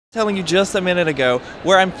Telling you just a minute ago,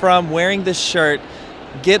 where I'm from, wearing this shirt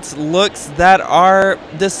gets looks that are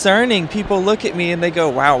discerning. People look at me and they go,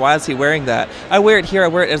 wow, why is he wearing that? I wear it here, I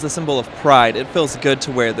wear it as a symbol of pride. It feels good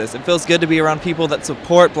to wear this. It feels good to be around people that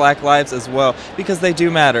support Black lives as well, because they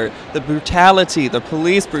do matter. The brutality, the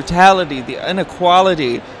police brutality, the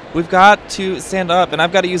inequality, we've got to stand up, and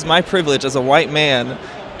I've got to use my privilege as a white man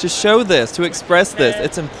to show this, to express this.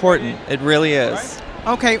 It's important. It really is.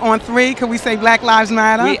 Okay, on three, can we say Black Lives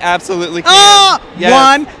Matter? We absolutely can. Oh!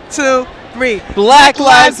 Yes. 1, 2, 3. Black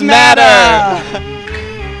Lives Matter!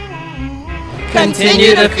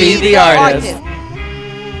 Continue to feed the artists.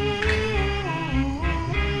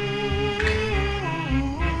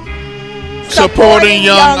 Supporting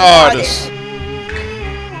young artists.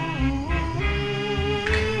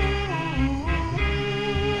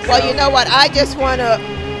 Well, you know what? I just want to,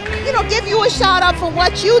 give you a shout out for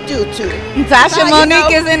what you do too. Tasha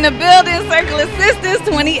Monique is in the building. Circle of Sisters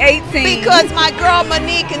 2018. Because my girl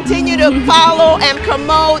Monique continue to follow and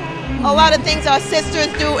promote a lot of things our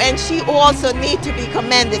sisters do, and she also need to be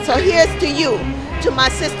commended. So here's to you, to my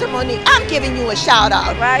sister Monique. I'm giving you a shout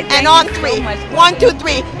out. Right. And on three, so 1, 2,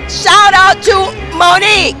 3. Shout out to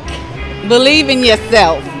Monique. Believe in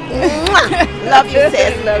yourself. Love you,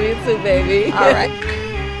 sis. Love you too, baby. All right.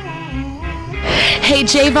 Hey,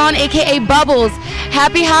 Javon, aka Bubbles.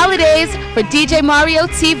 Happy holidays for DJ Mario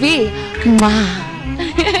TV. Mwah.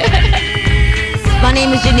 My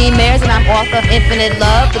name is Janine Mayers, and I'm author of Infinite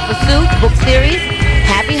Love, The Pursuit book series.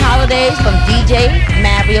 Happy holidays from DJ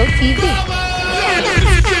Mario TV.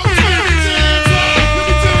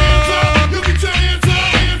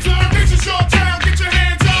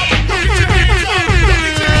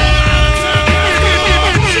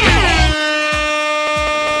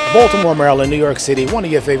 Baltimore, Maryland, New York City, one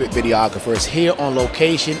of your favorite videographers here on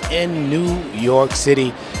location in New York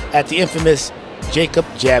City at the infamous Jacob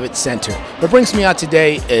Javits Center. What brings me out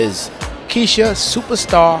today is Keisha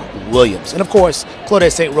Superstar Williams, and of course,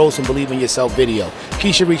 Claudette St. Rose from Believe in Yourself video.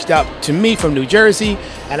 Keisha reached out to me from New Jersey,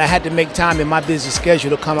 and I had to make time in my busy schedule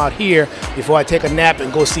to come out here before I take a nap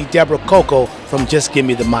and go see Deborah Coco from Just Give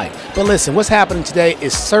Me the Mic. But listen, what's happening today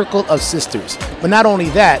is Circle of Sisters. But not only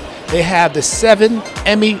that, they have the 7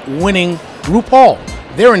 Emmy-winning RuPaul.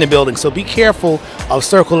 They're in the building, so be careful of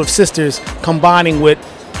Circle of Sisters combining with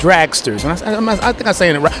dragsters. I think I'm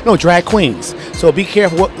saying it right. No, drag queens. So be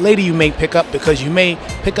careful what lady you may pick up, because you may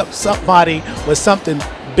pick up somebody with something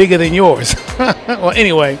bigger than yours. Well,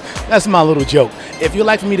 anyway, that's my little joke. If you'd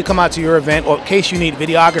like for me to come out to your event, or in case you need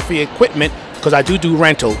videography equipment, because I do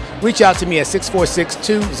rental, reach out to me at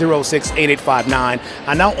 646-206-8859.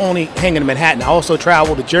 I not only hang in Manhattan, I also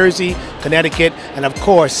travel to Jersey, Connecticut, and of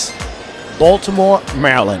course, Baltimore,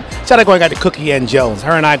 Maryland. Shout out going out to Cookie Ann Jones.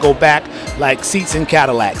 Her and I go back like seats in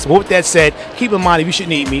Cadillacs. But with that said, keep in mind, if you should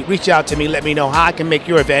need me, reach out to me. Let me know how I can make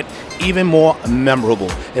your event even more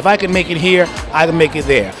memorable. If I can make it here, I can make it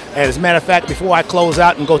there. And as a matter of fact, before I close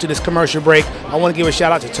out and go to this commercial break, I want to give a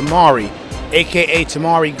shout out to Tamari, aka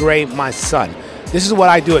Tamari Gray, my son. This is what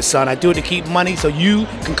I do it, son. I do it to keep money so you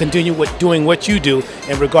can continue with doing what you do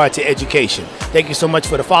in regard to education. Thank you so much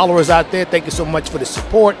for the followers out there. Thank you so much for the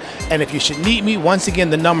support. And if you should need me, once again,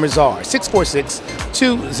 the numbers are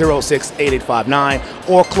 646-206-8859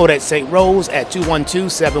 or Claudette St. Rose at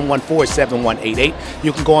 212-714-7188.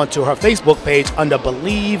 You can go onto her Facebook page under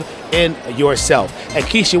Believe in Yourself. And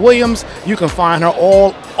Keisha Williams, you can find her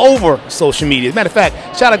all over social media. As a matter of fact,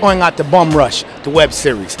 shout out going out to Bum Rush, the web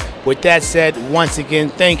series. With that said, once again,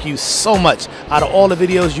 thank you so much. Out of all the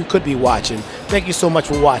videos you could be watching, thank you so much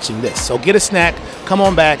for watching this. So get a snack, come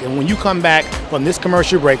on back, and when you come back from this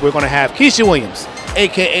commercial break, we're going to have Keisha Williams,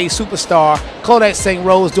 aka Superstar, Claudette St.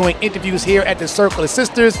 Rose doing interviews here at the Circle of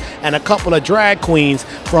Sisters, and a couple of drag queens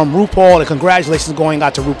from RuPaul, and congratulations going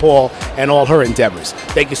out to RuPaul and all her endeavors.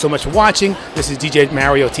 Thank you so much for watching. This is DJ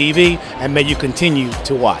Mario TV, and may you continue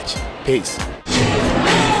to watch. Peace.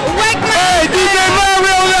 Hey, DJ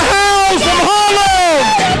Mario in the house from Harlem!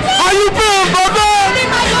 How you been, brother?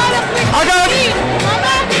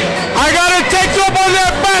 I gotta take you up on that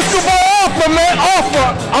basketball offer, man.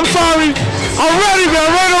 I'm sorry. I'm ready, man.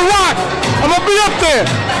 I'm ready to rock. I'm gonna be up there.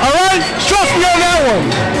 All right? Trust me on that one.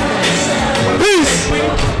 Peace.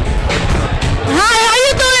 Hi, how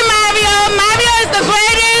you doing, Mario? Mario is the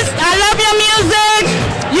greatest. I love your music.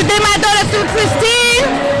 You did my daughter Sue Christine,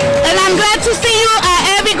 and I'm glad to see you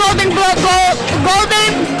at every Golden Globe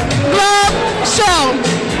show.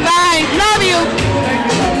 Bye. Love you.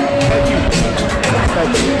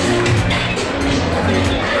 Thank you.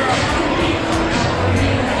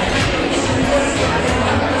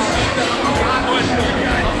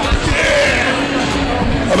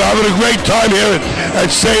 I'm having a great time here at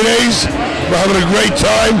St. A's. We're having a great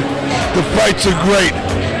time. The fights are great.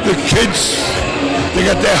 The kids, they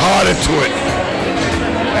got their heart into it.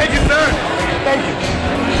 Thank you, sir. Thank you.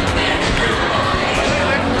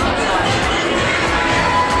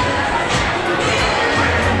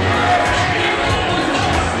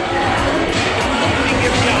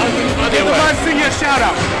 Give the Monsignor a shout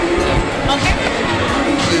out. Okay.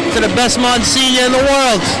 To the best Monsignor in the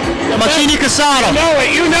world, Monsignor Casado.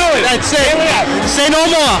 You know it. That's it. Say no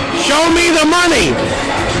more. Show me the money.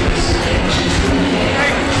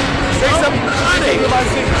 Say some money.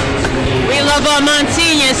 We love our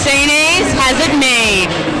Monsignor. St. A's has it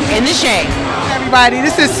made. In the shade. Everybody,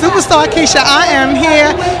 this is Superstar Keisha. I am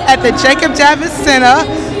here at the Jacob Javits Center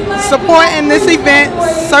supporting this event,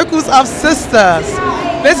 Circles of Sisters.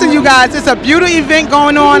 Listen, you guys, it's a beautiful event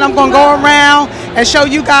going on. I'm going to go around and show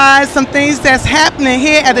you guys some things that's happening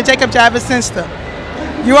here at the Jacob Javits Center.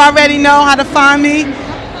 You already know how to find me,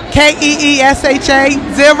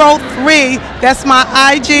 KEESHA03. That's my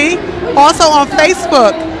IG. Also on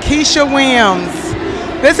Facebook, Keisha Williams.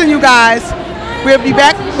 Listen, you guys, we'll be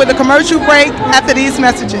back with a commercial break after these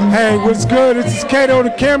messages. Hey, what's good? This is Kato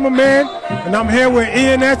the cameraman, and I'm here with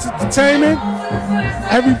ENS Entertainment.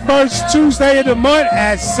 Every first Tuesday of the month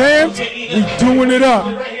at Sam's, we doing it up.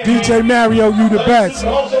 DJ Mario, you the best.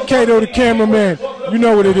 Kato the cameraman, you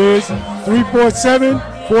know what it is.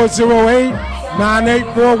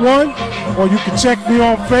 347-408-9841, or you can check me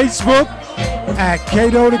on Facebook at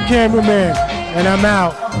Kato the cameraman. And I'm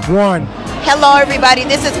out. One. Hello everybody,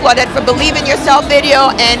 this is Claudette for Believe in Yourself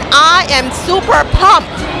video, and I am super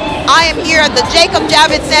pumped. I am here at the Jacob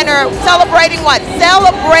Javits Center celebrating what?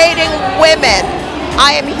 Celebrating women.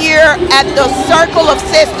 I am here at the Circle of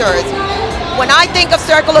Sisters. When I think of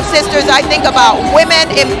Circle of Sisters, I think about women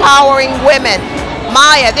empowering women.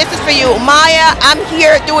 Maya, this is for you. Maya, I'm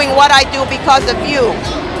here doing what I do because of you.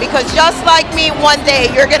 Because just like me, one day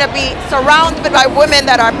you're going to be surrounded by women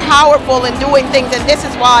that are powerful and doing things, and this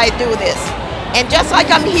is why I do this. And just like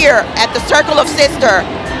I'm here at the Circle of Sisters,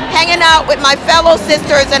 hanging out with my fellow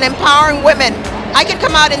sisters and empowering women, I can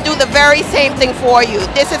come out and do the very same thing for you.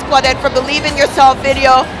 This is Claudette for Believe in Yourself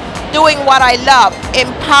video, doing what I love,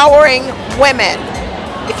 empowering women.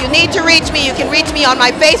 If you need to reach me, you can reach me on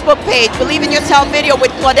my Facebook page, Believe in Yourself video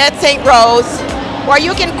with Claudette St. Rose, or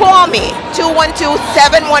you can call me,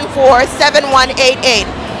 212-714-7188.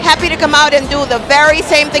 Happy to come out and do the very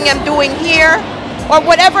same thing I'm doing here, or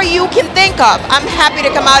whatever you can think of. I'm happy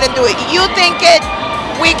to come out and do it. You think it,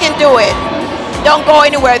 we can do it. Don't go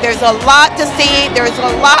anywhere. There's a lot to see. There's a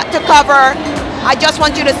lot to cover. I just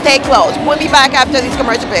want you to stay close. We'll be back after these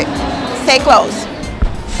commercial breaks. Stay close.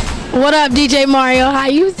 What up, DJ Mario? How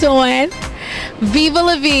you doing? Viva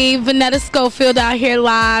La Vie, Vanetta Schofield out here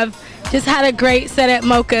live. Just had a great set at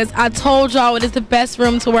Mocha's. I told y'all it is the best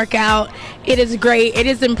room to work out. It is great. It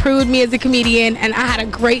has improved me as a comedian, and I had a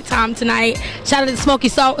great time tonight. Shout out to Smokey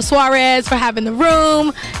Suarez for having the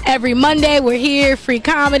room. Every Monday we're here, free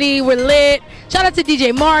comedy, we're lit. Shout out to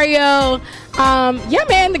DJ Mario. Yeah,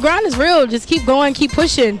 man, the grind is real. Just keep going, keep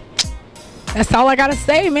pushing. That's all I gotta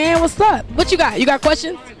say, man. What's up? What you got? You got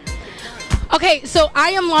questions? Okay, so I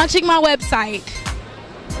am launching my website.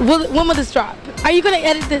 When will this drop? Are you gonna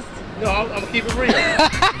edit this? No, I'm going to keep it real.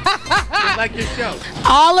 Just like your show.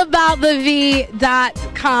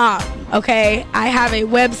 allaboutthev.com. Okay, I have a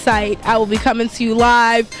website. I will be coming to you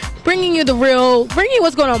live, bringing you the real, bringing you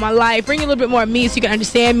what's going on in my life, bringing you a little bit more of me so you can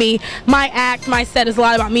understand me. My act, my set is a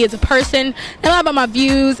lot about me as a person, and a lot about my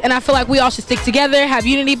views, and I feel like we all should stick together, have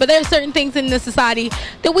unity, but there are certain things in this society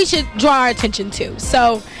that we should draw our attention to.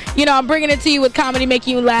 So, you know, I'm bringing it to you with comedy,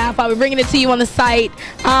 making you laugh. I'll be bringing it to you on the site,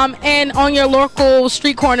 and on your local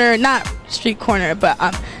street corner, not street corner, but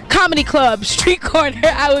comedy club, street corner,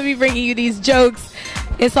 I will be bringing you these jokes.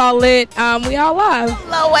 It's all lit. We all live.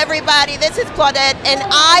 Hello, everybody. This is Claudette, and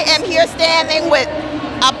I am here standing with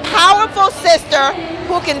a powerful sister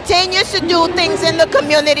who continues to do things in the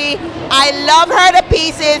community. I love her to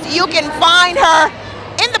pieces. You can find her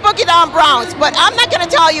in the Boogie Down Bronx, but I'm not going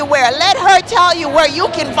to tell you where. Let her tell you where you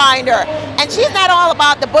can find her. And she's not all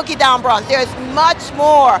about the Boogie Down Bronx. There's much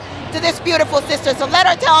more to this beautiful sister, so let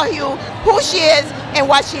her tell you who she is and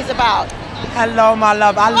what she's about. Hello, my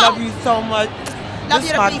love. I love you so much. Love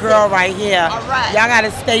this you is to my pieces. girl right here. All right. Y'all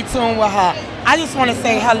gotta stay tuned with her. I just want to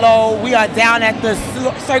say hello. We are down at the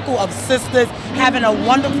Circle of Sisters, having a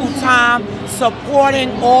wonderful time,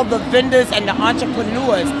 supporting all the vendors and the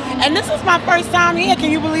entrepreneurs. And this is my first time here.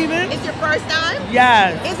 Can you believe it? It's your first time?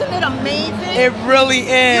 Yes. Isn't it amazing? It really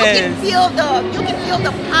is. You can feel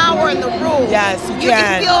the power in the room. Yes, you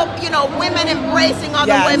can feel, you know, women embracing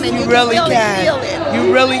other Yes, women. You really can feel it.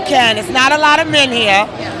 You really can. It's not a lot of men here.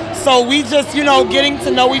 So we just, you know, getting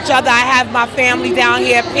to know each other. I have my family down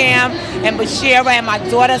here, Pam and Bashira, and my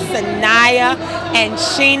daughter Sanaya and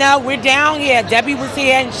Sheena. We're down here. Debbie was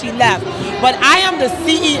here and she left. But I am the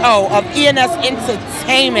CEO of ENS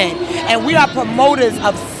Entertainment, and we are promoters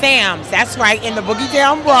of Sam's. That's right, in the Boogie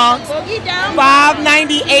Down Bronx.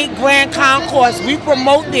 598 Grand Concourse. We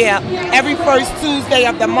promote there every first Tuesday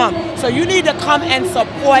of the month. So you need to come and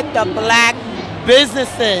support the black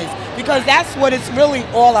businesses, because that's what it's really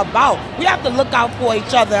all about. We have to look out for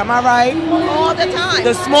each other, am I right? All the time.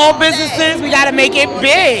 The small businesses, we got to make it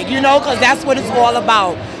big, you know, because that's what it's all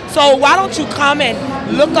about. So why don't you come and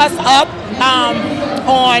look us up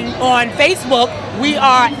on Facebook. We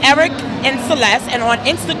are Eric and Celeste, and on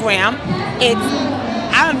Instagram, it's,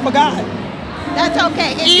 I forgot. That's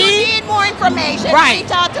okay. If you need more information, reach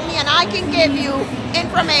out to me and I can give you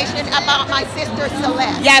information about my sister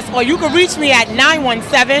Celeste. Yes, or you can reach me at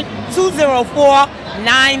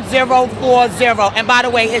 917-204-9040. And by the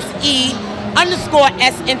way, it's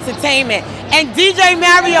E_S Entertainment. And DJ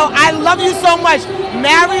Mario, I love you so much.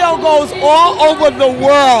 Mario goes all over the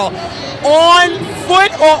world, on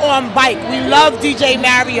foot or on bike. We love DJ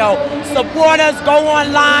Mario. Support us, go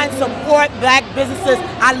online, support black businesses.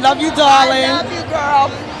 I love you, darling. I love you,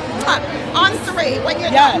 girl. On 3, when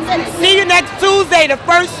you're done. See you next Tuesday, the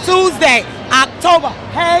first Tuesday, October.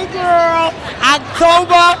 Hey, girl.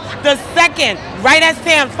 October the 2nd, right at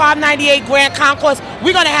Sam's, 598 Grand Concourse.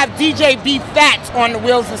 We're going to have DJ B Fats on the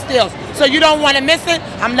Wheels and Steels. So you don't want to miss it.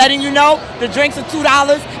 I'm letting you know. The drinks are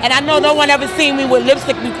 $2, and I know no one ever seen me with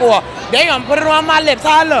lipstick before. They gonna put it on my lips.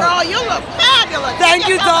 How I look? Girl, you look fabulous. Thank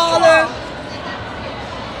you, darling.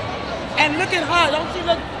 And look at her. Don't she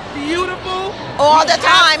look beautiful? All the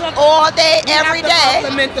time, all day, every day.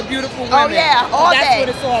 Compliment the beautiful women. Oh yeah, all That's day. what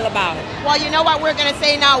it's all about. Well, you know what we're gonna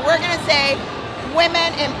say now? We're gonna say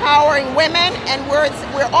women empowering women, and we're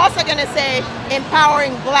also gonna say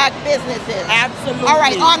empowering black businesses. Absolutely. All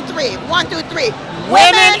right, on 3. 1, 2, 3.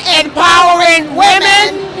 Women empowering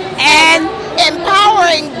women and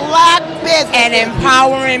empowering black businesses. And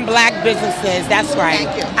empowering black businesses. That's right.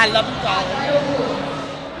 Thank you. I love you, darling.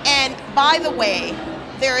 And by the way,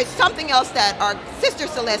 there is something else that our sister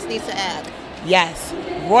Celeste needs to add. Yes,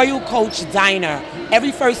 Royal Coach Diner.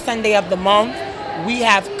 Every first Sunday of the month, we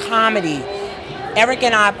have comedy. Eric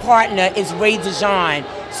and our partner is Ray DeJean.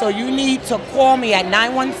 So you need to call me at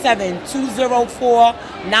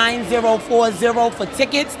 917-204-9040 for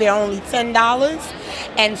tickets. They're only $10.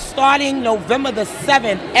 And starting November the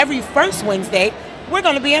 7th, every first Wednesday, we're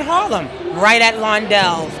going to be in Harlem, right at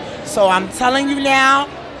Londell's. So I'm telling you now,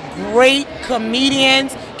 great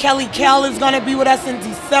comedians. Kelly Kell is going to be with us in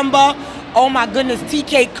December. Oh my goodness,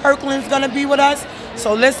 TK Kirkland's going to be with us.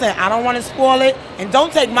 So listen, I don't want to spoil it, and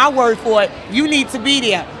don't take my word for it. You need to be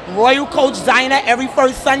there. Royal Coach Diner every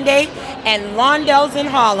first Sunday, and Londell's in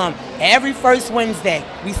Harlem every first Wednesday.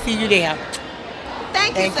 We see you there.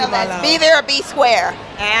 Thank you, Celeste. Be there or be square.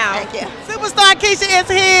 Ow. Thank you. Superstar Keisha is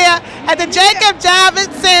here at the Jacob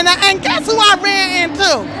Javits Center, and guess who I ran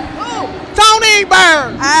into? Tony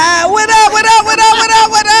Bird. What up, what up, what up, what up,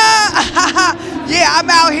 what up? Yeah, I'm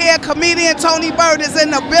out here. Comedian Tony Bird is in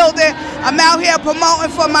the building. I'm out here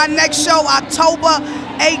promoting for my next show, October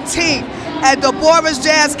 18th at the Boris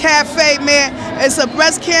Jazz Cafe, man. It's a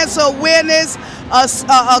breast cancer awareness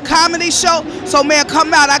a comedy show. So, man,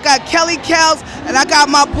 come out. I got Kelly Kells and I got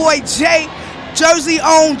my boy Jay,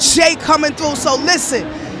 Jersey-owned Jay coming through. So, listen.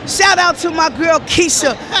 Shout out to my girl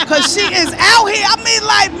Keisha, because she is out here. I mean,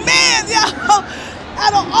 like, man, yo,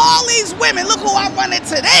 out of all these women, look who I run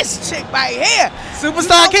into, this chick right here.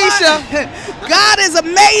 Superstar Keisha. God is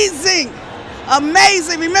amazing.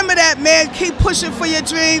 Amazing. Remember that, man. Keep pushing for your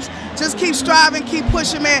dreams. Just keep striving, keep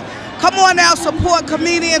pushing, man. Come on now, support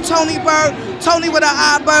comedian Tony Bird. Tony with an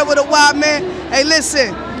I, Bird with a Y, man. Hey,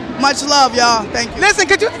 listen, much love, y'all. Thank you. Listen,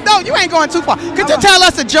 could you, no, you ain't going too far. Could you tell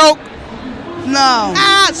us a joke? No.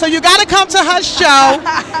 So you got to come to her show.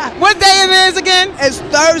 What day it is again? It's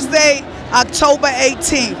Thursday, October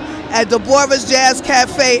 18th at the Boris Jazz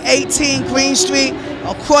Cafe, 18 Green Street,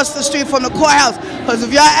 across the street from the courthouse. Because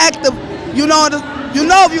if y'all act, if you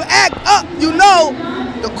act up, you know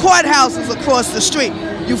the courthouse is across the street.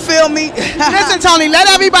 You feel me? Listen, Tony, let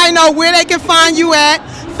everybody know where they can find you at.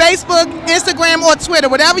 Facebook, Instagram, or Twitter.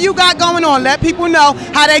 Whatever you got going on, let people know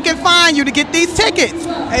how they can find you to get these tickets.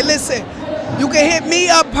 Hey, listen, you can hit me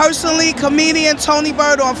up personally, comedian Tony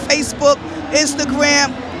Bird on Facebook,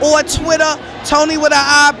 Instagram, or Twitter. Tony with an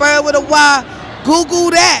I, Bird with a Y. Google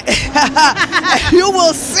that. You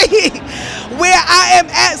will see where I am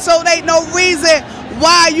at, so there ain't no reason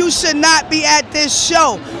why you should not be at this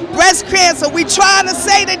show. Breast cancer, we trying to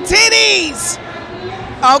say the titties.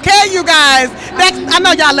 Okay, you guys. I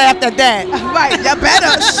know y'all laughed at that. Right, you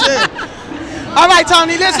better. Shit. All right,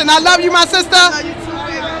 Tony, listen, I love you, my sister.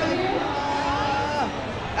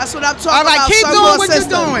 That's what I'm talking about. All right, about. keep doing what you're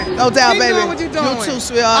doing. No doubt, keep baby. Doing what you're doing. You too,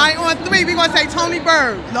 sweetheart. All right, on 3, we're going to say Tony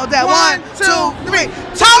Bird. No doubt. 1, 2, 3.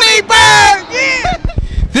 Tony Bird! Yeah!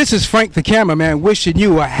 This is Frank the Cameraman wishing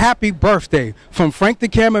you a happy birthday from Frank the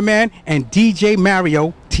Cameraman and DJ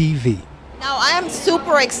Mario TV. Now, I am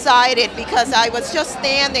super excited because I was just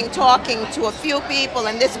standing talking to a few people,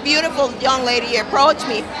 and this beautiful young lady approached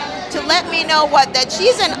me to let me know that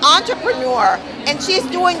she's an entrepreneur and she's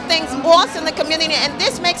doing things also in the community, and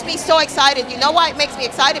this makes me so excited. You know why it makes me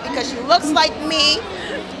excited? Because she looks like me,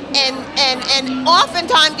 and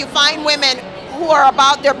oftentimes you find women who are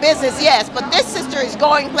about their business, yes, but this sister is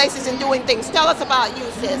going places and doing things. Tell us about you,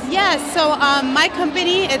 sis. Yes, so my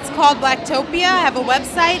company, it's called Blacktopia. I have a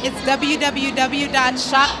website. It's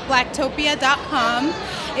www.shopblacktopia.com.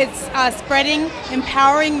 It's spreading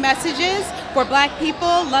empowering messages for Black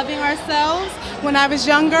people, loving ourselves. When I was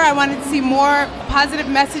younger, I wanted to see more positive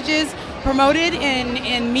messages promoted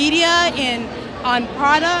in media, on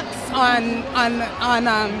products, on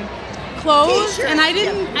clothes, and I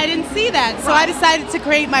didn't see that, so I decided to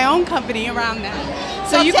create my own company around that.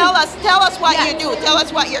 So you tell us what you do. Tell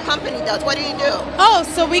us what your company does. What do you do? Oh,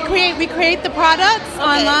 so we create the products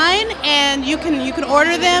online, and you can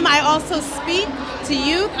order them. I also speak to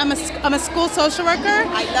youth. I'm a school social worker.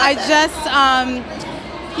 I just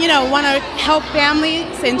want to help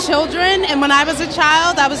families and children. And when I was a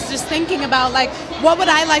child, I was just thinking about, like, what would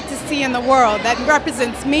I like to see in the world that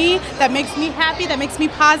represents me, that makes me happy, that makes me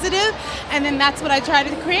positive, and then that's what I try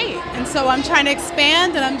to create. And so I'm trying to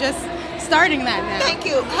expand, and I'm just starting that now. Thank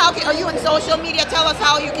you. Are you on social media? Tell us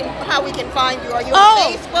how we can find you. Are you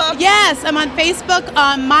on Facebook? Yes, I'm on Facebook.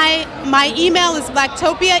 My email is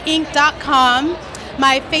blacktopiainc.com.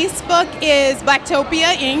 My Facebook is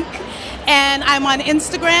Blacktopia Inc. And I'm on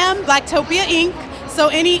Instagram, Blacktopia Inc. So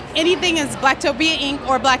anything is Blacktopia Inc.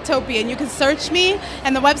 or Blacktopia, and you can search me.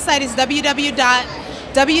 And the website is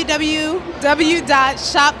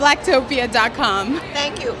www.shopblacktopia.com.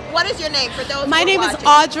 Thank you. What is your name for those? My name is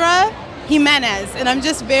Audra Jimenez, and I'm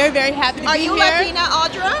just very, very happy to be here. Are you Latina,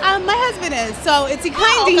 Audra? My husband is, so it's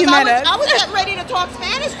Ikaindi Jimenez. I was getting ready to talk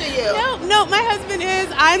Spanish to you. No, my husband is.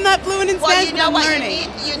 I'm not fluent in Spanish, but I'm learning.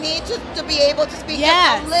 You need to be able to speak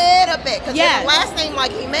just a little bit, because you have a last name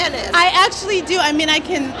like Jimenez. I actually do. I mean, I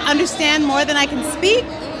can understand more than I can speak,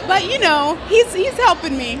 but he's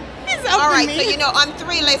helping me. All right, so on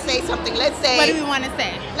 3, let's say something. Let's say. What do we want to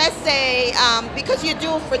say? Let's say because you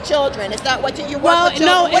do for children. Is that what you work with children?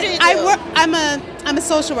 No, what do you do? I'm a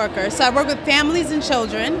social worker, so I work with families and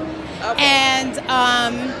children. Okay. And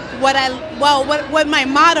what my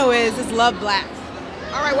motto is love Black.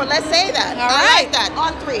 All right, well, let's say that. All I right. like that.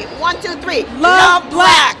 On 3. 1, 2, 3. Love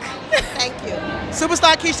Black. Thank you.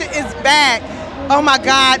 Superstar Keisha is back. Oh my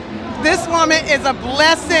God, this woman is a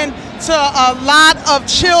blessing to a lot of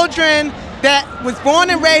children that was born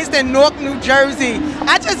and raised in Newark, New Jersey.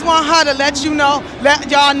 I just want her to let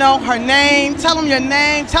y'all know her name, tell them your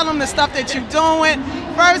name, tell them the stuff that you're doing.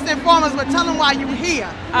 First and foremost, but tell them why you're here.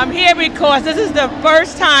 I'm here because this is the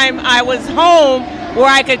first time I was home where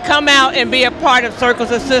I could come out and be a part of Circles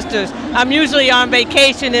of Sisters. I'm usually on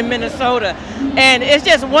vacation in Minnesota, and it's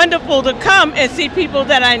just wonderful to come and see people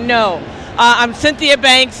that I know. I'm Cynthia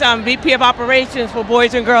Banks. I'm VP of Operations for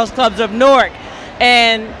Boys and Girls Clubs of Newark,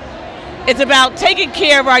 and it's about taking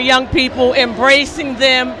care of our young people, embracing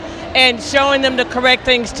them, and showing them the correct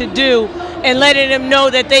things to do, and letting them know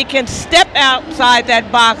that they can step outside that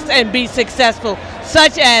box and be successful,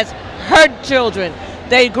 such as her children.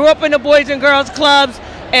 They grew up in the Boys and Girls Clubs,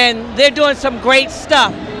 and they're doing some great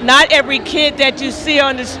stuff. Not every kid that you see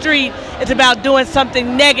on the street is about doing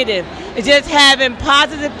something negative. It's just having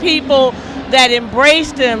positive people that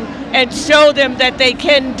embrace them and show them that they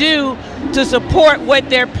can do to support what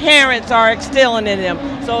their parents are instilling in them.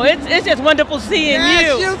 So it's just wonderful seeing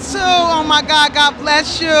you. You too. Oh my God, God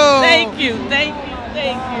bless you. Thank you, thank you,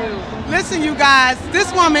 thank you. Listen, you guys,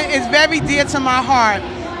 this woman is very dear to my heart.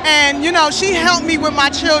 And she helped me with my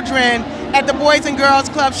children at the Boys and Girls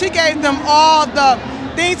Club. She gave them all the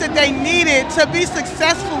things that they needed to be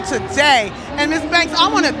successful today. And Ms. Banks,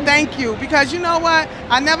 I want to thank you because you know what?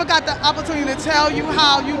 I never got the opportunity to tell you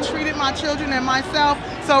how you treated my children and myself.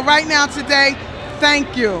 So right now today,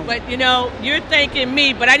 thank you. But you know, you're thanking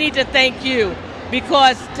me, but I need to thank you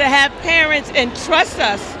because to have parents entrust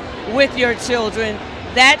us with your children,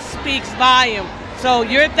 that speaks volume. So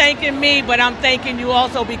you're thanking me, but I'm thanking you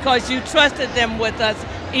also because you trusted them with us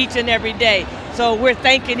each and every day. So we're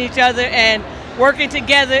thanking each other, and working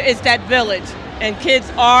together is that village. And kids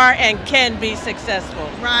are and can be successful.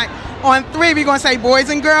 Right. On 3, we're going to say Boys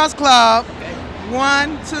and Girls Club.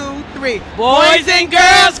 1, 2, 3. Boys and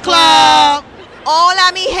Girls Club.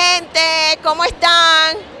 Hola mi gente, ¿cómo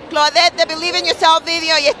están? Claudette de Believe in Yourself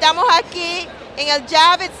Video y estamos aquí en el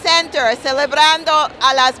Javits Center celebrando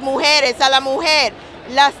a las mujeres, a la mujer,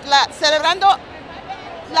 celebrando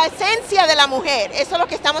la esencia de la mujer. Eso es lo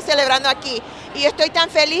que estamos celebrando aquí. Y yo estoy tan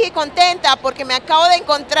feliz y contenta porque me acabo de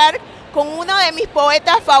encontrar con uno de mis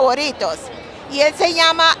poetas favoritos. Y él se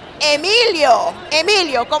llama Emilio.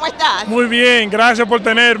 Emilio, ¿cómo estás? Muy bien, gracias por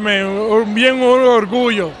tenerme. Bien un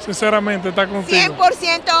orgullo, sinceramente, estar contigo.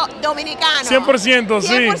 100% dominicano. 100%,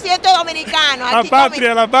 sí. 100% dominicano. La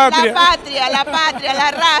patria, la patria. La patria, la patria,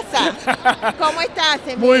 la raza. ¿Cómo estás,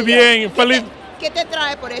 Emilio? Muy bien, feliz. ¿Qué te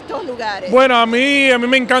trae por estos lugares? Bueno, a mí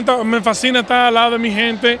me encanta, me fascina estar al lado de mi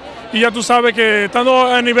gente y ya tú sabes que estando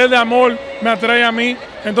a nivel de amor me atrae a mí.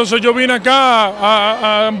 Entonces yo vine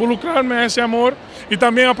acá a involucrarme a ese amor y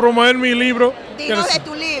también a promover mi libro. Dinos de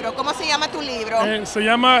tu libro, ¿cómo se llama tu libro?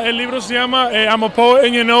 El libro se llama I'm a Poet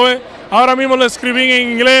and You Know It. Ahora mismo lo escribí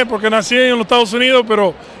en inglés porque nací en los Estados Unidos,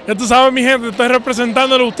 pero ya tú sabes mi gente, estoy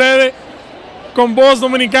representándolo a ustedes con voz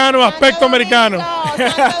dominicano, aspecto americano.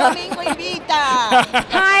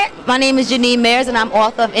 Hi, my name is Janine Mayers and I'm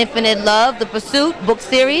author of Infinite Love, The Pursuit book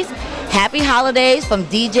series. Happy holidays from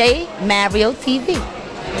DJ Mario TV.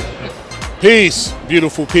 Peace,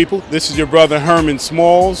 beautiful people. This is your brother Herman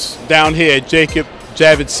Smalls down here at Jacob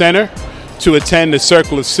Javits Center to attend the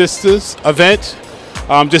Circle of Sisters event.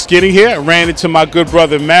 I'm just getting here. I ran into my good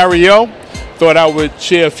brother Mario. Thought I would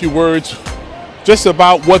share a few words just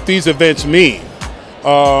about what these events mean.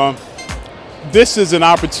 This is an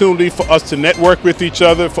opportunity for us to network with each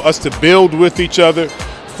other, for us to build with each other,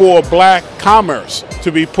 for black commerce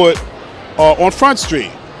to be put on Front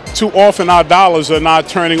Street. Too often our dollars are not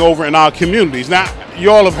turning over in our communities. Now,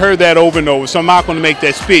 you all have heard that over and over, so I'm not going to make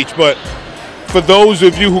that speech, but for those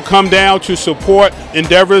of you who come down to support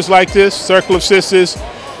endeavors like this, Circle of Sisters,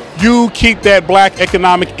 you keep that black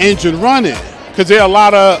economic engine running. Because there are a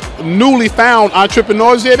lot of newly found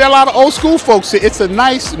entrepreneurs there. There are a lot of old school folks here. It's a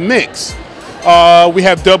nice mix. We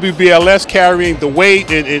have WBLS carrying the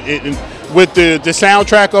weight and with the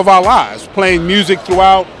soundtrack of our lives, playing music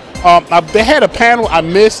throughout. They had a panel I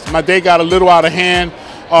missed. My day got a little out of hand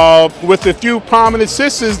with a few prominent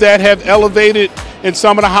sisters that have elevated in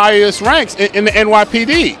some of the highest ranks in the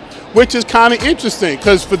NYPD, which is kind of interesting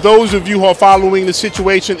because for those of you who are following the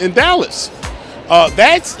situation in Dallas,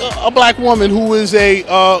 that's a black woman who is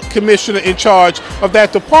a commissioner in charge of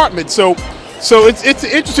that department. So it's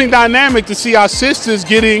an interesting dynamic to see our sisters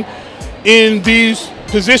getting in these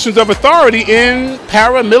positions of authority in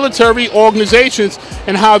paramilitary organizations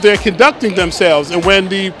and how they're conducting themselves and when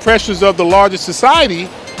the pressures of the larger society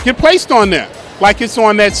get placed on them. Like it's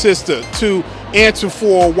on that sister to answer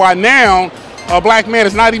for why now a black man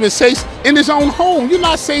is not even safe in his own home. You're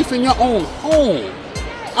not safe in your own home.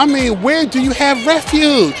 I mean, where do you have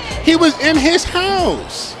refuge? He was in his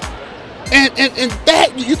house. And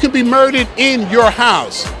that, you can be murdered in your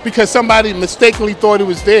house because somebody mistakenly thought it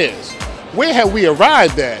was theirs. Where have we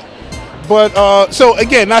arrived at? But, so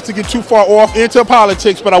again, not to get too far off into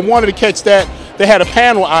politics, but I wanted to catch that. They had a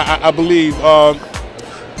panel, I believe,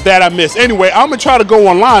 that I missed. Anyway, I'm going to try to go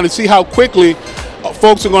online and see how quickly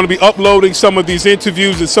folks are going to be uploading some of these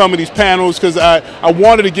interviews and some of these panels because I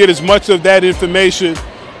wanted to get as much of that information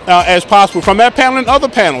as possible from that panel and other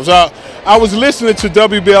panels. I was listening to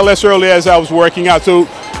WBLS earlier as I was working out, so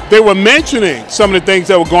they were mentioning some of the things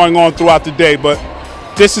that were going on throughout the day, but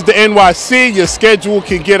this is the NYC. Your schedule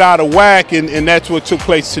can get out of whack, and that's what took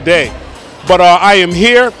place today. But I am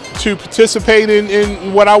here to participate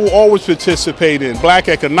in what I will always participate in, black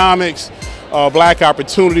economics, black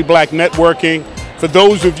opportunity, black networking. For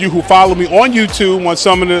those of you who follow me on YouTube, on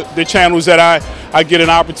some of the channels that I get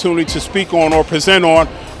an opportunity to speak on or present on,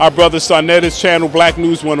 our brother Sarnetta's channel, Black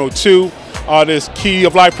News 102. There's Key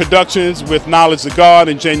of Life Productions with Knowledge of God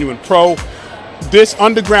and Genuine Pro. This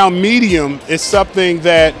underground medium is something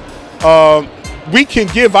that we can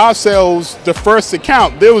give ourselves the first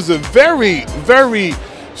account. There was a very, very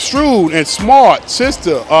shrewd and smart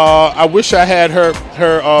sister. I wish I had her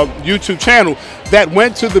YouTube channel that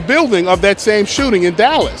went to the building of that same shooting in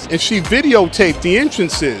Dallas, and she videotaped the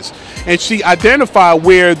entrances, and she identified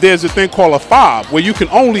where there's a thing called a fob, where you can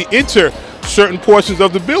only enter certain portions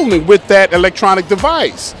of the building with that electronic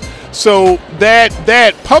device. So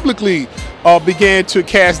that publicly began to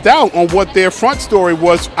cast doubt on what their front story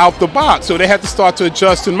was out the box. So they had to start to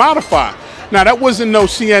adjust and modify. Now, that wasn't no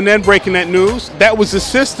CNN breaking that news. That was a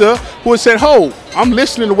sister who had said, "Ho, I'm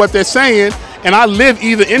listening to what they're saying, and I live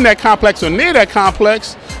either in that complex or near that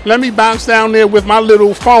complex. Let me bounce down there with my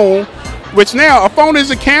little phone," which now, a phone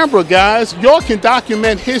is a camera, guys. Y'all can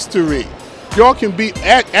document history. Y'all can be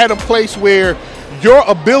at a place where your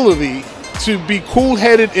ability to be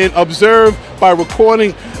cool-headed and observe by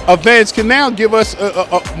recording events can now give us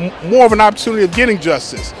more of an opportunity of getting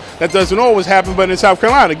justice. That doesn't always happen, but in South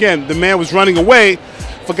Carolina, again, the man was running away,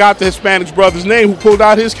 forgot the Hispanic brother's name who pulled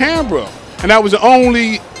out his camera. And that was the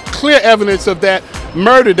only clear evidence of that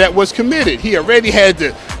murder that was committed. He already had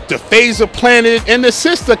the phaser planted and the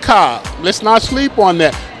sister cop. Let's not sleep on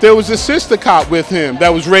that. There was a sister cop with him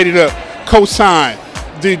that was ready to co-sign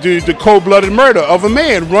the cold-blooded murder of a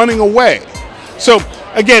man running away. So,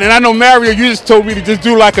 again, and I know, Mario, you just told me to just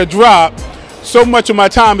do like a drop. So much of my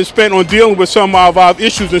time is spent on dealing with some of our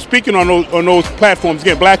issues and speaking on those platforms.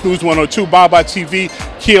 Again, Black News 102, Baba TV,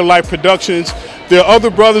 Kia Life Productions. There are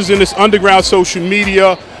other brothers in this underground social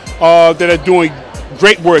media that are doing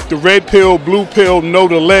great work. The Red Pill, Blue Pill, Know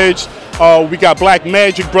the Ledge. We got Black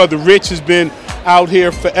Magic. Brother Rich has been out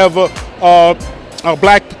here forever.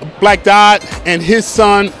 Black Dot and his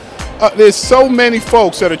son. There's so many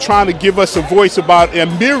folks that are trying to give us a voice about a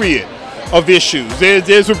myriad of issues.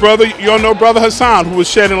 There's a brother, you all know Brother Hassan, who was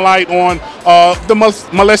shedding light on the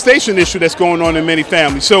molestation issue that's going on in many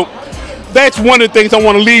families. So that's one of the things I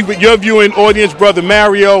want to leave with your viewing audience, Brother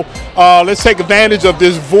Mario. Let's take advantage of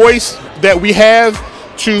this voice that we have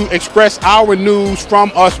to express our news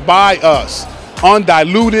from us, by us,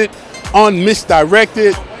 undiluted,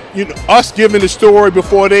 unmisdirected. You know, us giving the story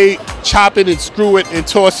before they chop it and screw it and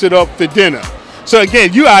toss it up for dinner. So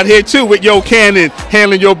again, you out here too with your Cannon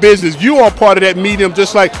handling your business. You are part of that medium,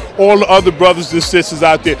 just like all the other brothers and sisters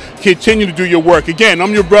out there. Continue to do your work. Again,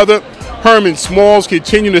 I'm your brother, Herman Smalls.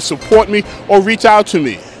 Continue to support me or reach out to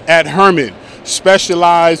me at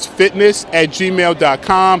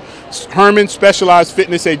HermanSpecializedFitness@gmail.com.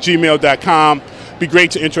 HermanSpecializedFitness@gmail.com. Be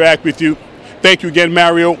great to interact with you. Thank you again,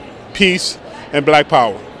 Mario. Peace and Black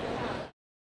Power.